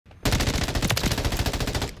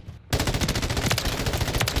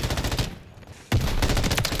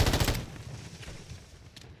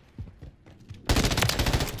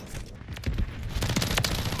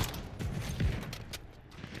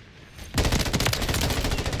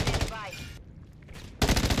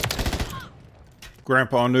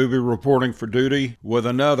Grandpa Newbie reporting for duty with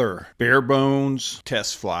another bare bones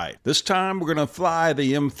test flight. This time we're going to fly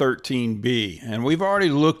the M13B, and we've already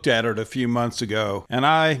looked at it a few months ago, and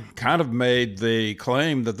I kind of made the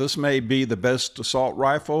claim that this may be the best assault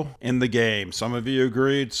rifle in the game. Some of you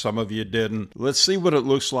agreed, some of you didn't. Let's see what it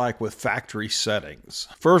looks like with factory settings.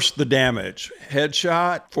 First, the damage.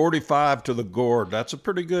 Headshot, 45 to the gourd. That's a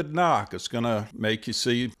pretty good knock. It's going to make you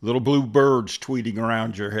see little blue birds tweeting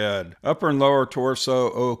around your head. Upper and lower torso,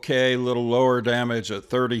 okay. Little lower damage at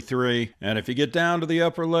 33. And if you get down to the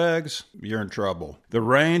upper legs, you're in trouble. The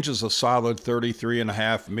range is a solid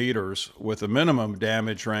 33.5 meters with a minimum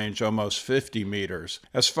damage range almost 50 meters.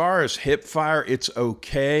 As far as hip fire, it's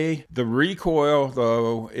okay. The recoil,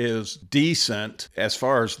 though, is decent as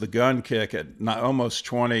far as the gun kick at almost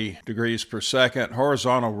 20 degrees per second.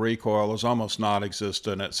 Horizontal recoil is almost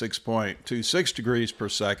non-existent at 6.26 degrees per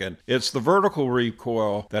second. It's the vertical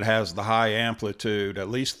recoil that has the high amplitude, at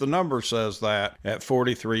least the number says that, at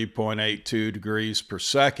 43.82 degrees per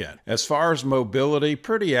second. As far as mobility,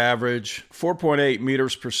 pretty average, 4.8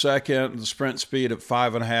 meters per second, the sprint speed at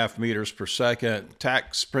 5.5 meters per second,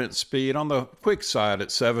 tac sprint speed on the quick side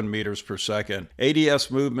at 7 meters per second,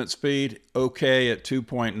 ADS movement speed okay at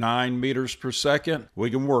 2.9 meters per second.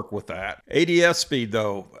 We can work with that. ADS speed,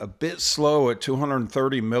 though, a bit slow at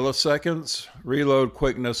 230 milliseconds. Reload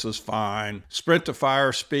quickness is fine. Sprint to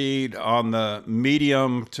fire speed on the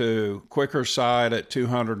medium to quicker side at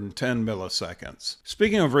 210 milliseconds.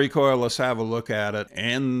 Speaking of recoil, let's have a look at it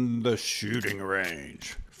and the shooting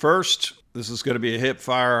range. First, this is going to be a hip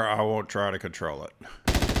fire. I won't try to control it.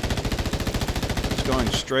 It's going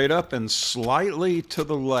straight up and slightly to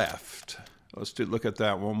the left. Let's look at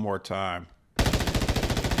that one more time.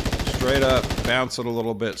 Straight up, bounce it a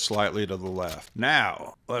little bit, slightly to the left.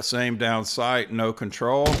 Now, let's aim down sight, no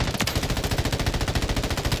control.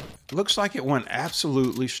 Looks like it went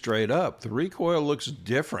absolutely straight up. The recoil looks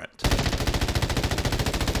different.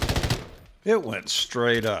 It went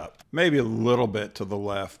straight up. Maybe a little bit to the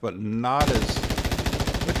left, but not as...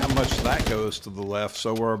 Look how much that goes to the left.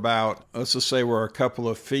 So we're about, let's just say we're a couple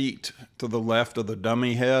of feet to the left of the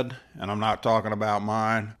dummy head, and I'm not talking about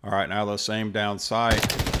mine. All right, now let's aim down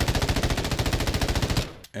sight.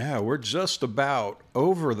 Yeah, we're just about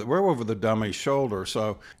over the dummy's shoulder.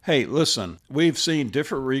 So, hey, listen, we've seen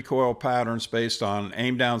different recoil patterns based on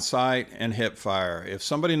aim down sight and hip fire. If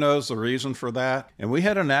somebody knows the reason for that, and we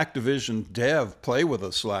had an Activision dev play with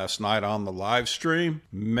us last night on the live stream,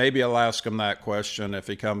 maybe I'll ask him that question if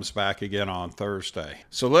he comes back again on Thursday.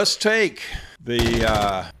 So let's take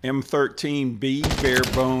the M13B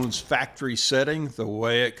bare bones factory setting, the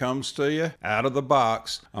way it comes to you, out of the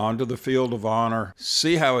box, onto the field of honor,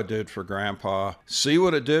 see how it did for Grandpa, see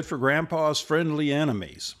what it did for Grandpa's friendly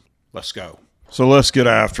enemies. Let's go. So let's get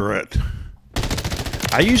after it.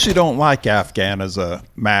 I usually don't like Afghan as a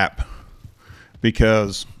map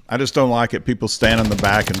because I just don't like it. People stand in the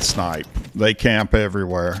back and snipe. They camp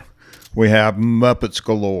everywhere. We have Muppets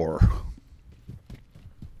galore.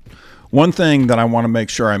 One thing that I want to make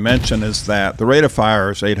sure I mention is that the rate of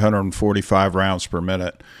fire is 845 rounds per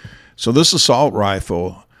minute. So this assault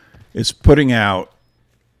rifle is putting out,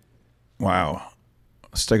 wow,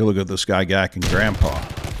 let's take a look at this guy gacking Grandpa.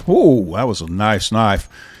 Ooh, that was a nice knife.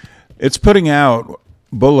 It's putting out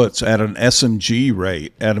bullets at an SMG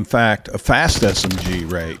rate, and in fact, a fast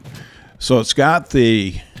SMG rate. So it's got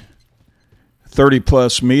the 30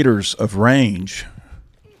 plus meters of range,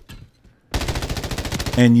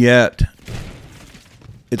 and yet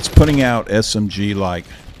it's putting out SMG-like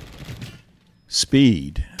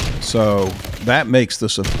speed. So that makes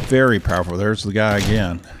this a very powerful. There's the guy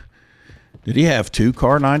again. Did he have two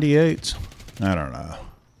Car 98s? I don't know.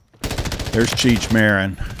 There's Cheech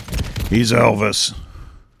Marin. He's Elvis.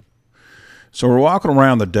 So we're walking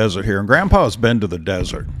around the desert here, and Grandpa's been to the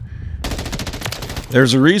desert.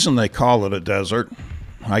 There's a reason they call it a desert,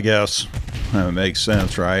 I guess. It makes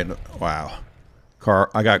sense, right? Wow.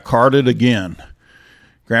 I got carded again.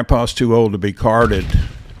 Grandpa's too old to be carded.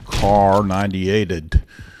 Car 98'd.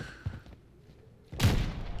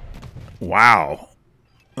 Wow.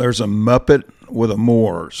 There's a Muppet with a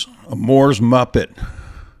Moors Muppet.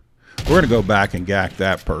 We're going to go back and gack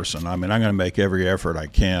that person. I mean, I'm going to make every effort I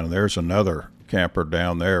can. There's another camper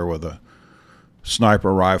down there with a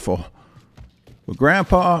sniper rifle. But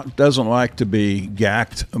Grandpa doesn't like to be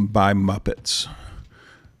gacked by Muppets.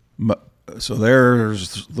 So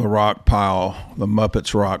there's the rock pile, the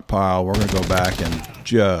Muppets rock pile. We're going to go back and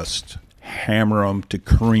just hammer them to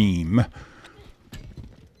cream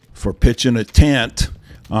for pitching a tent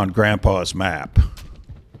on Grandpa's map.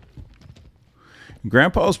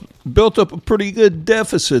 Grandpa's built up a pretty good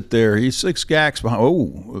deficit there. He's 6 gacks behind.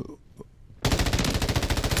 Oh.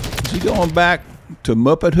 Is he going back to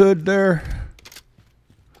Muppethood there?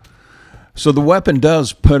 So the weapon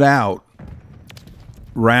does put out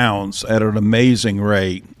rounds at an amazing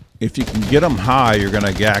rate. If you can get them high, you're going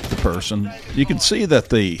to gack the person. You can see that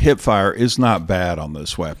the hip fire is not bad on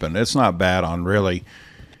this weapon. It's not bad on really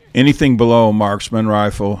anything below a marksman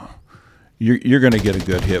rifle. You're going to get a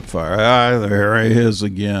good hip fire. Ah, there he is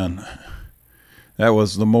again. That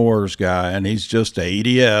was the Moors guy, and he's just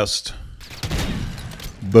ADS'd.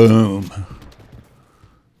 Boom.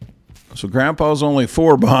 So Grandpa's only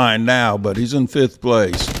 4 behind now, but he's in 5th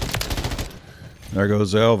place. There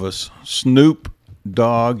goes Elvis. Snoop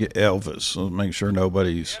Dogg Elvis. Let's make sure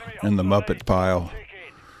nobody's in the Muppet pile.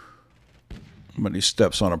 But he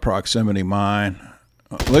steps on a proximity mine.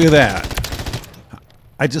 Look at that.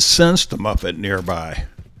 I just sensed a Muppet nearby.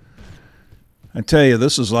 I tell you,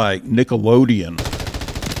 this is like Nickelodeon.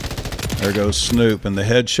 There goes Snoop, and the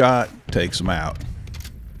headshot takes him out.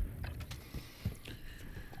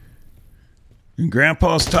 And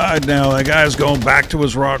Grandpa's tied now. That guy's going back to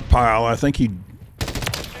his rock pile. I think he...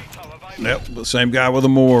 Yep, the same guy with the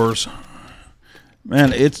Moors.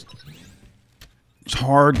 Man, it's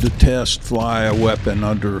hard to fly a weapon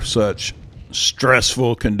under such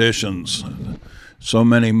stressful conditions. So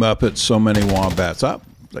many Muppets, so many wombats. Oh,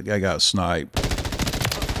 that guy got sniped.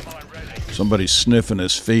 Somebody's sniffing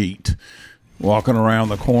his feet, walking around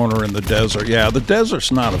the corner in the desert. Yeah, the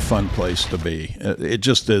desert's not a fun place to be. It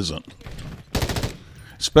just isn't.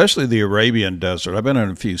 Especially the Arabian desert. I've been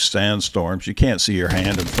in a few sandstorms. You can't see your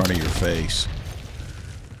hand in front of your face.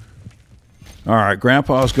 All right,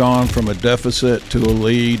 Grandpa's gone from a deficit to a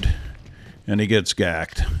lead, and he gets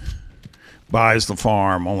gacked. Buys the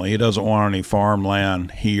farm, only he doesn't want any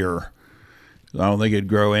farmland here. I don't think he'd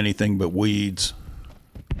grow anything but weeds.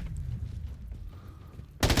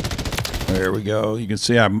 There we go. You can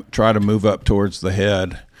see I try to move up towards the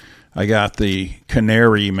head. I got the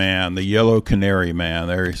canary man, the yellow canary man.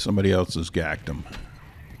 There, somebody else has gacked him.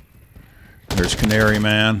 There's canary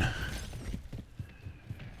man.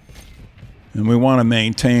 And we want to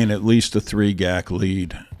maintain at least a 3 gack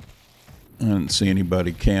lead. I didn't see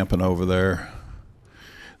anybody camping over there.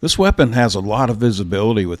 This weapon has a lot of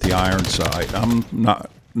visibility with the iron sight. I'm not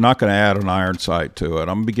going to add an iron sight to it.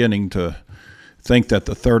 I'm beginning to think that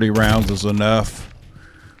the 30 rounds is enough,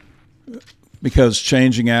 because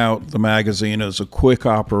changing out the magazine is a quick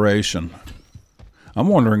operation. I'm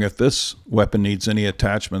wondering if this weapon needs any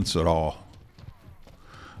attachments at all.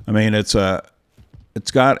 I mean, it's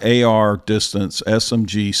got AR distance,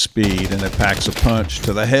 SMG speed, and it packs a punch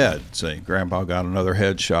to the head. See, Grandpa got another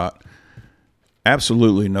headshot.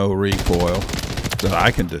 Absolutely no recoil that I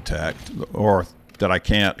can detect or that I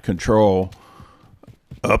can't control.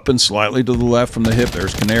 Up and slightly to the left from the hip,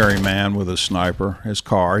 there's Canary Man with a sniper. His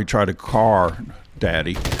car. He tried to car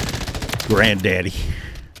Daddy. Granddaddy.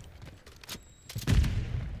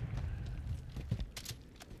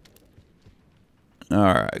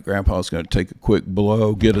 Alright, Grandpa's going to take a quick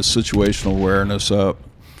blow, get his situational awareness up.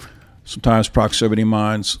 Sometimes proximity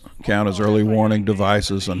mines count as early warning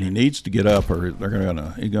devices, and he needs to get up or he's going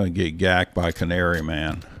to get gacked by Canary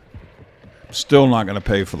Man. Still not going to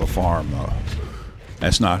pay for the farm, though.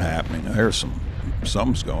 That's not happening. There's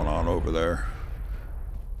something's going on over there.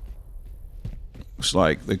 Looks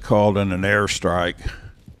like they called in an airstrike.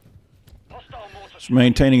 It's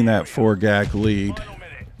maintaining that 4 gack lead.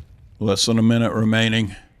 Less than a minute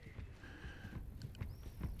remaining.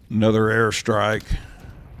 Another airstrike.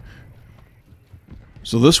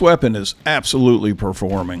 So this weapon is absolutely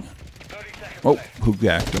performing. Oh, who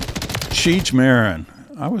gacked him? Cheech Marin.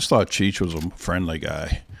 I always thought Cheech was a friendly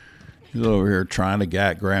guy. He's over here trying to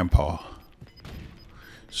gack Grandpa.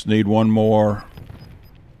 Just need one more.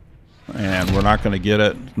 And we're not going to get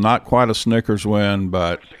it. Not quite a Snickers win,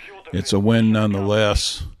 but it's a win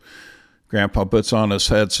nonetheless. Grandpa puts on his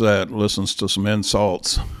headset, listens to some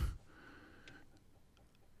insults.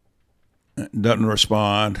 Doesn't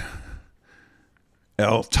respond.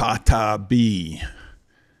 El Tata B.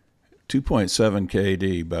 2.7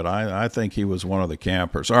 KD, but I think he was one of the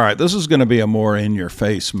campers. All right, this is going to be a more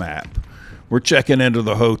in-your-face map. We're checking into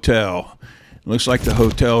the hotel. It looks like the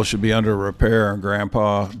hotel should be under repair, and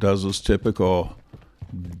Grandpa does his typical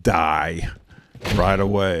die right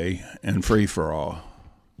away and free-for-all.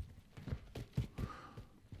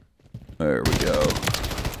 There we go.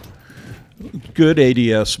 Good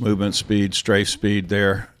ADS movement speed, strafe speed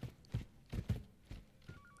there.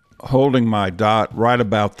 Holding my dot right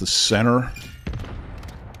about the center.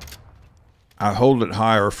 I hold it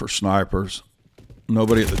higher for snipers.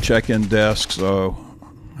 Nobody at the check-in desk, so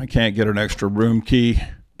I can't get an extra room key.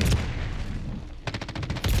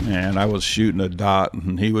 And I was shooting a dot,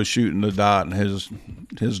 and he was shooting a dot, and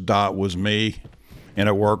his dot was me, and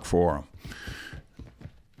it worked for him.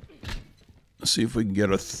 Let's see if we can get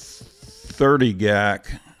a 30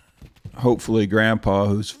 gack. Hopefully Grandpa,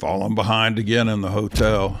 who's fallen behind again in the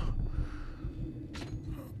hotel.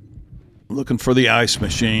 Looking for the ice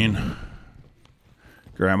machine.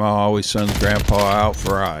 Grandma always sends Grandpa out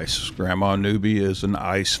for ice. Grandma Newbie is an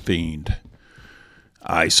ice fiend.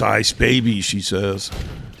 Ice, ice, baby, she says.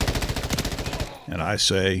 And I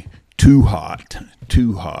say, too hot,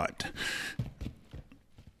 too hot.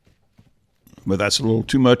 But that's a little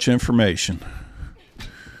too much information.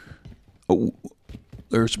 Oh,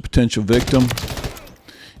 there's a potential victim.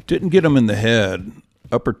 Didn't get him in the head,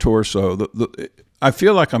 upper torso. I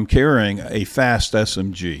feel like I'm carrying a fast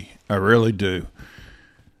SMG. I really do.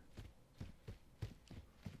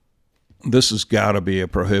 This has got to be a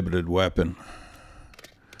prohibited weapon.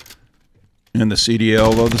 And the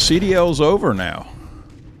CDL, though the CDL's over now.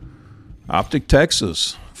 Optic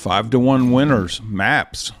Texas, 5-1 winners,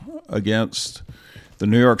 maps against the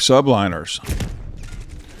New York Subliners.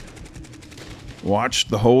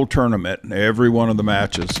 Watched the whole tournament, every one of the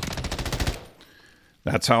matches.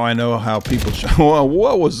 That's how I know how people well,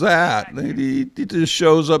 what was that? He just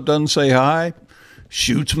shows up, doesn't say hi,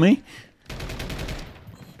 shoots me.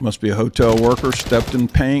 Must be a hotel worker, stepped in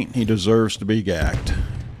paint. He deserves to be gacked.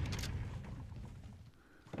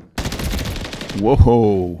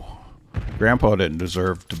 Whoa. Grandpa didn't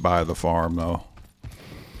deserve to buy the farm, though.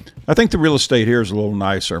 I think the real estate here is a little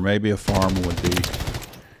nicer. Maybe a farm would be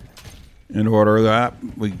in order of that.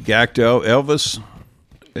 We gacked out Elvis.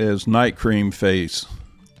 His night cream face.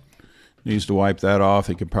 Needs to wipe that off.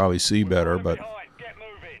 He could probably see better, but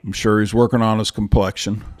I'm sure he's working on his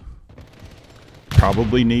complexion.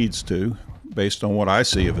 Probably needs to, based on what I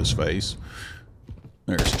see of his face.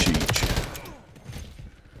 There's Cheech.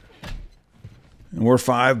 And we're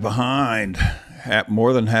 5 behind,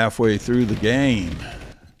 more than halfway through the game.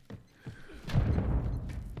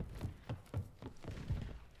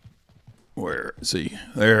 Where is he?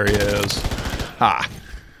 There he is. Ha!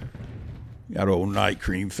 Got old night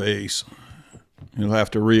cream face. He'll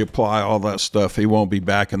have to reapply all that stuff. He won't be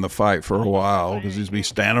back in the fight for a while because he's be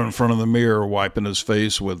standing in front of the mirror wiping his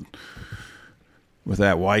face with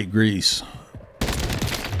that white grease.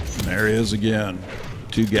 And there he is again.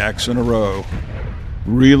 2 gacks in a row.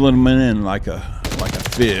 Reeling him in like a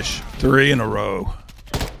fish. 3 in a row.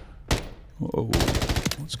 Whoa.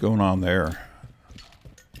 What's going on there?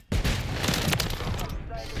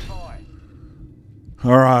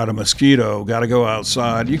 All right, a mosquito. Got to go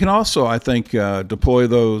outside. You can also, I think, deploy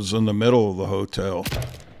those in the middle of the hotel.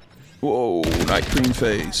 Whoa, night cream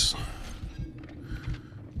face.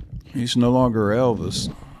 He's no longer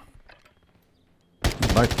Elvis.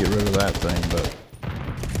 I'd like to get rid of that thing, but...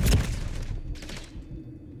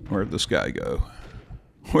 Where'd this guy go?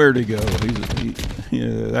 Where'd he go?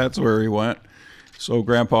 Yeah, that's where he went. So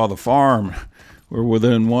Grandpa the farm. We're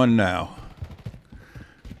within 1 now.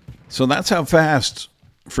 So that's how fast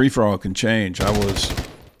free-for-all can change. I was,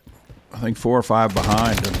 I think, 4 or 5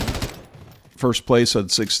 behind. And first place at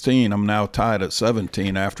 16. I'm now tied at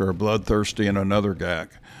 17 after a bloodthirsty and another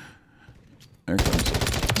gack. There comes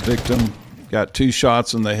the victim. Got 2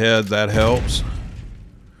 shots in the head. That helps.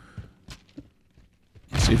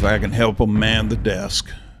 Let's see if I can help him man the desk.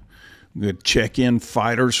 I'm going to check in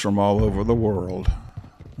fighters from all over the world.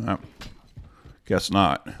 Guess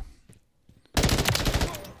not.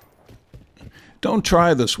 Don't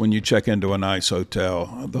try this when you check into a nice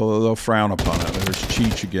hotel. They'll frown upon it. There's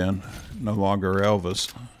Cheech again. No longer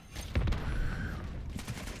Elvis.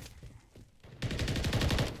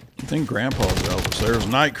 I think Grandpa's Elvis. There's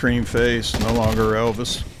night cream face. No longer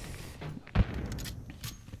Elvis.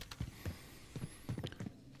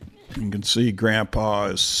 You can see Grandpa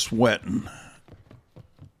is sweating.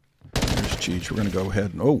 There's Cheech. We're going to go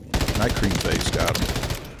ahead and... Oh, night cream face got him.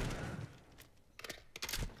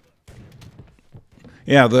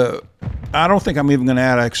 Yeah, I don't think I'm even going to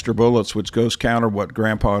add extra bullets, which goes counter what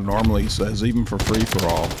Grandpa normally says, even for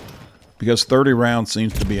free-for-all. Because 30 rounds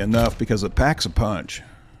seems to be enough because it packs a punch.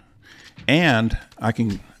 And I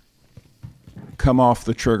can come off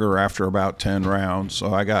the trigger after about 10 rounds,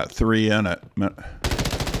 so I got 3 in it.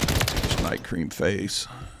 Just night cream face.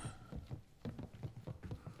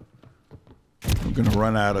 I'm going to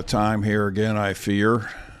run out of time here again, I fear.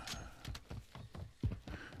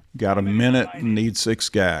 Got a minute and need 6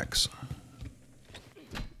 gacks.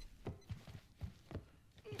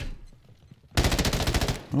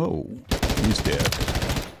 Oh, he's dead.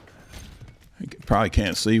 Probably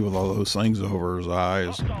can't see with all those things over his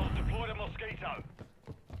eyes.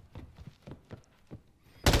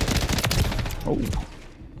 Oh,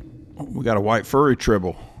 we got a white furry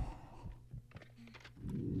tribble.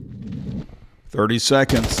 30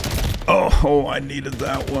 seconds. Oh, I needed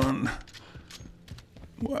that one.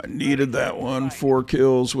 I needed that one. 4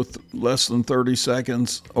 kills with less than 30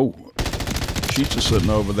 seconds. Oh, she's just sitting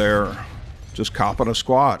over there, just copping a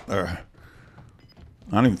squat. I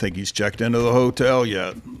don't even think he's checked into the hotel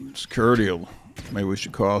yet. Security, maybe we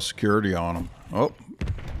should call security on him. Oh,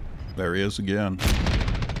 there he is again.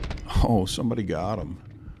 Oh, somebody got him.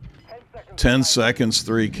 10 seconds,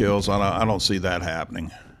 3 kills. I don't see that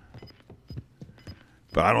happening.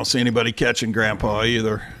 But I don't see anybody catching Grandpa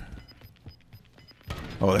either.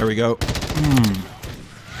 Oh, there we go.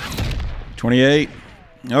 28.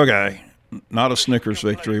 Okay. Not a Snickers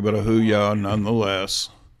victory, but a hoo-yah nonetheless.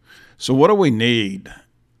 So what do we need?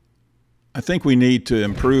 I think we need to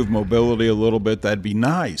improve mobility a little bit. That'd be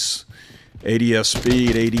nice. ADS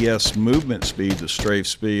speed, ADS movement speed, the strafe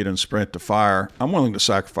speed, and sprint to fire. I'm willing to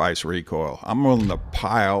sacrifice recoil. I'm willing to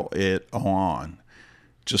pile it on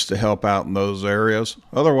just to help out in those areas.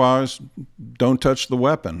 Otherwise, don't touch the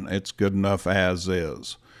weapon. It's good enough as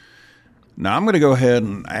is. Now I'm going to go ahead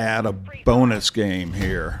and add a bonus game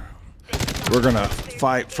here. We're going to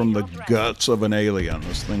fight from the guts of an alien.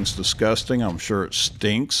 This thing's disgusting. I'm sure it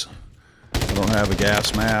stinks. I don't have a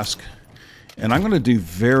gas mask. And I'm going to do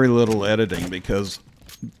very little editing because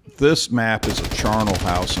this map is a charnel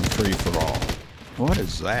house and free-for-all. What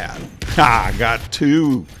is that? Ha! Got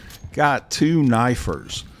two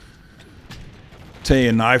knifers. Tell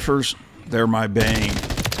you, knifers, they're my bane.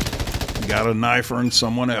 Got a knifer and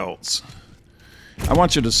someone else. I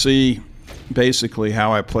want you to see basically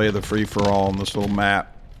how I play the free-for-all on this little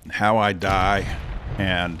map, how I die,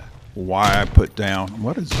 and why I put down...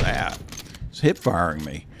 What is that? It's hip-firing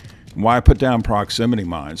me. Why I put down proximity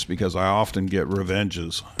mines, because I often get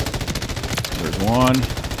revenges. There's 1,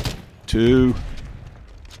 2,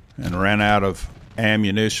 and ran out of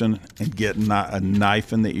ammunition and get a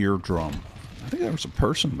knife in the eardrum. I think there was a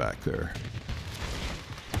person back there.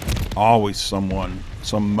 Always someone,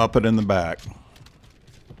 some muppet in the back.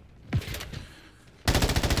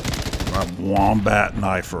 My wombat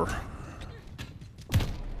knifer.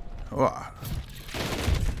 Oh.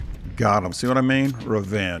 Got him. See what I mean?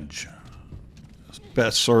 Revenge.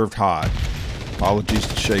 Best served hot. Apologies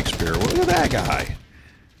to Shakespeare. Look at that guy.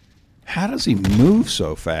 How does he move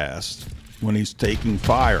so fast when he's taking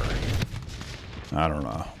fire? I don't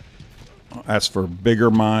know. That's for bigger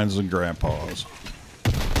minds than Grandpa's.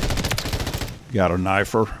 Got a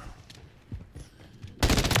knifer.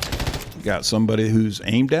 Got somebody whose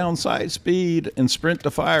aim down sight speed and sprint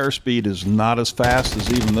to fire speed is not as fast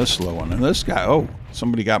as even this slow one. And this guy, oh,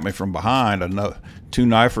 somebody got me from behind. I know 2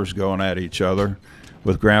 knifers going at each other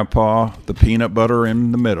with Grandpa, the peanut butter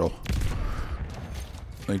in the middle.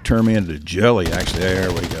 They turn me into jelly, actually.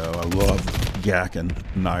 There we go. I love gacking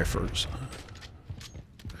knifers.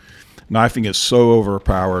 Knifing is so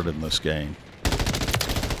overpowered in this game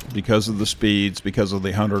because of the speeds, because of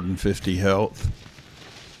the 150 health.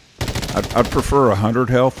 I'd prefer 100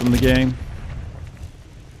 health in the game.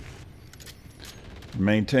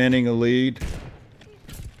 Maintaining a lead.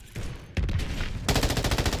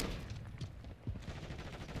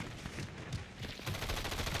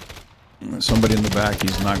 Somebody in the back,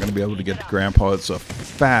 he's not going to be able to get to Grandpa. It's a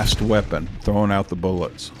fast weapon, throwing out the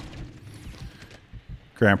bullets.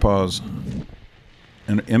 Grandpa's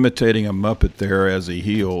imitating a Muppet there as he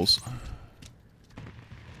heals.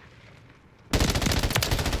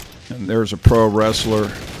 And there's a pro wrestler,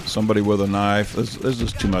 somebody with a knife. There's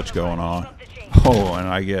just too much going on. Oh, and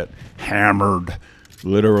I get hammered,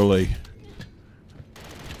 literally.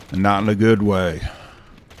 And not in a good way.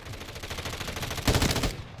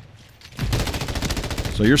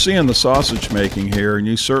 So you're seeing the sausage making here, and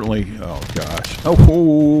you certainly, oh gosh.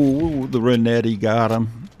 Oh, the Renetti got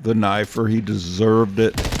him. The knifer, he deserved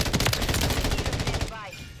it.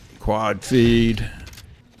 Quad feed,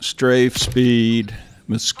 strafe speed.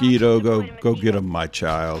 Mosquito, go get him, my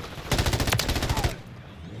child.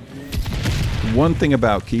 One thing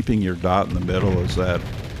about keeping your dot in the middle is that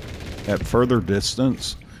at further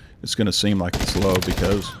distance, it's going to seem like it's low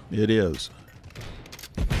because it is.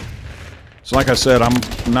 So like I said, I'm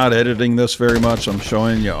not editing this very much. I'm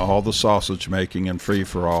showing you all the sausage making and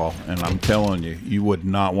free-for-all. And I'm telling you, you would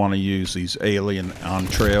not want to use these alien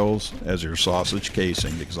entrails as your sausage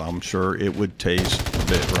casing because I'm sure it would taste a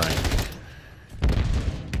bit rank.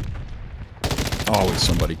 Always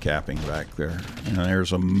somebody capping back there. And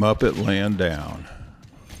there's a Muppet laying down.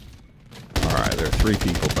 Alright, there are 3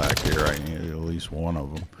 people back here. I need to at least He's one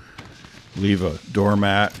of them. Leave a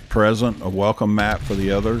doormat present, a welcome mat for the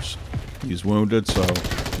others. He's wounded, so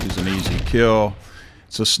he's an easy kill.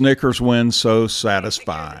 It's a Snickers win, so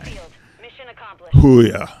satisfying.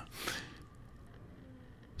 Hoo-yah.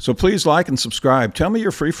 So please like and subscribe. Tell me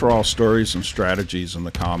your free-for-all stories and strategies in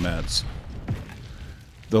the comments.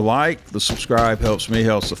 The like, the subscribe helps me,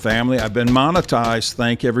 helps the family. I've been monetized.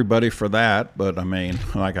 Thank everybody for that. But I mean,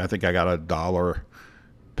 like, I think I got $1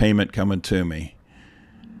 payment coming to me.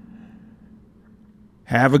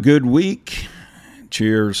 Have a good week.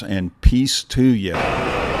 Cheers and peace to you.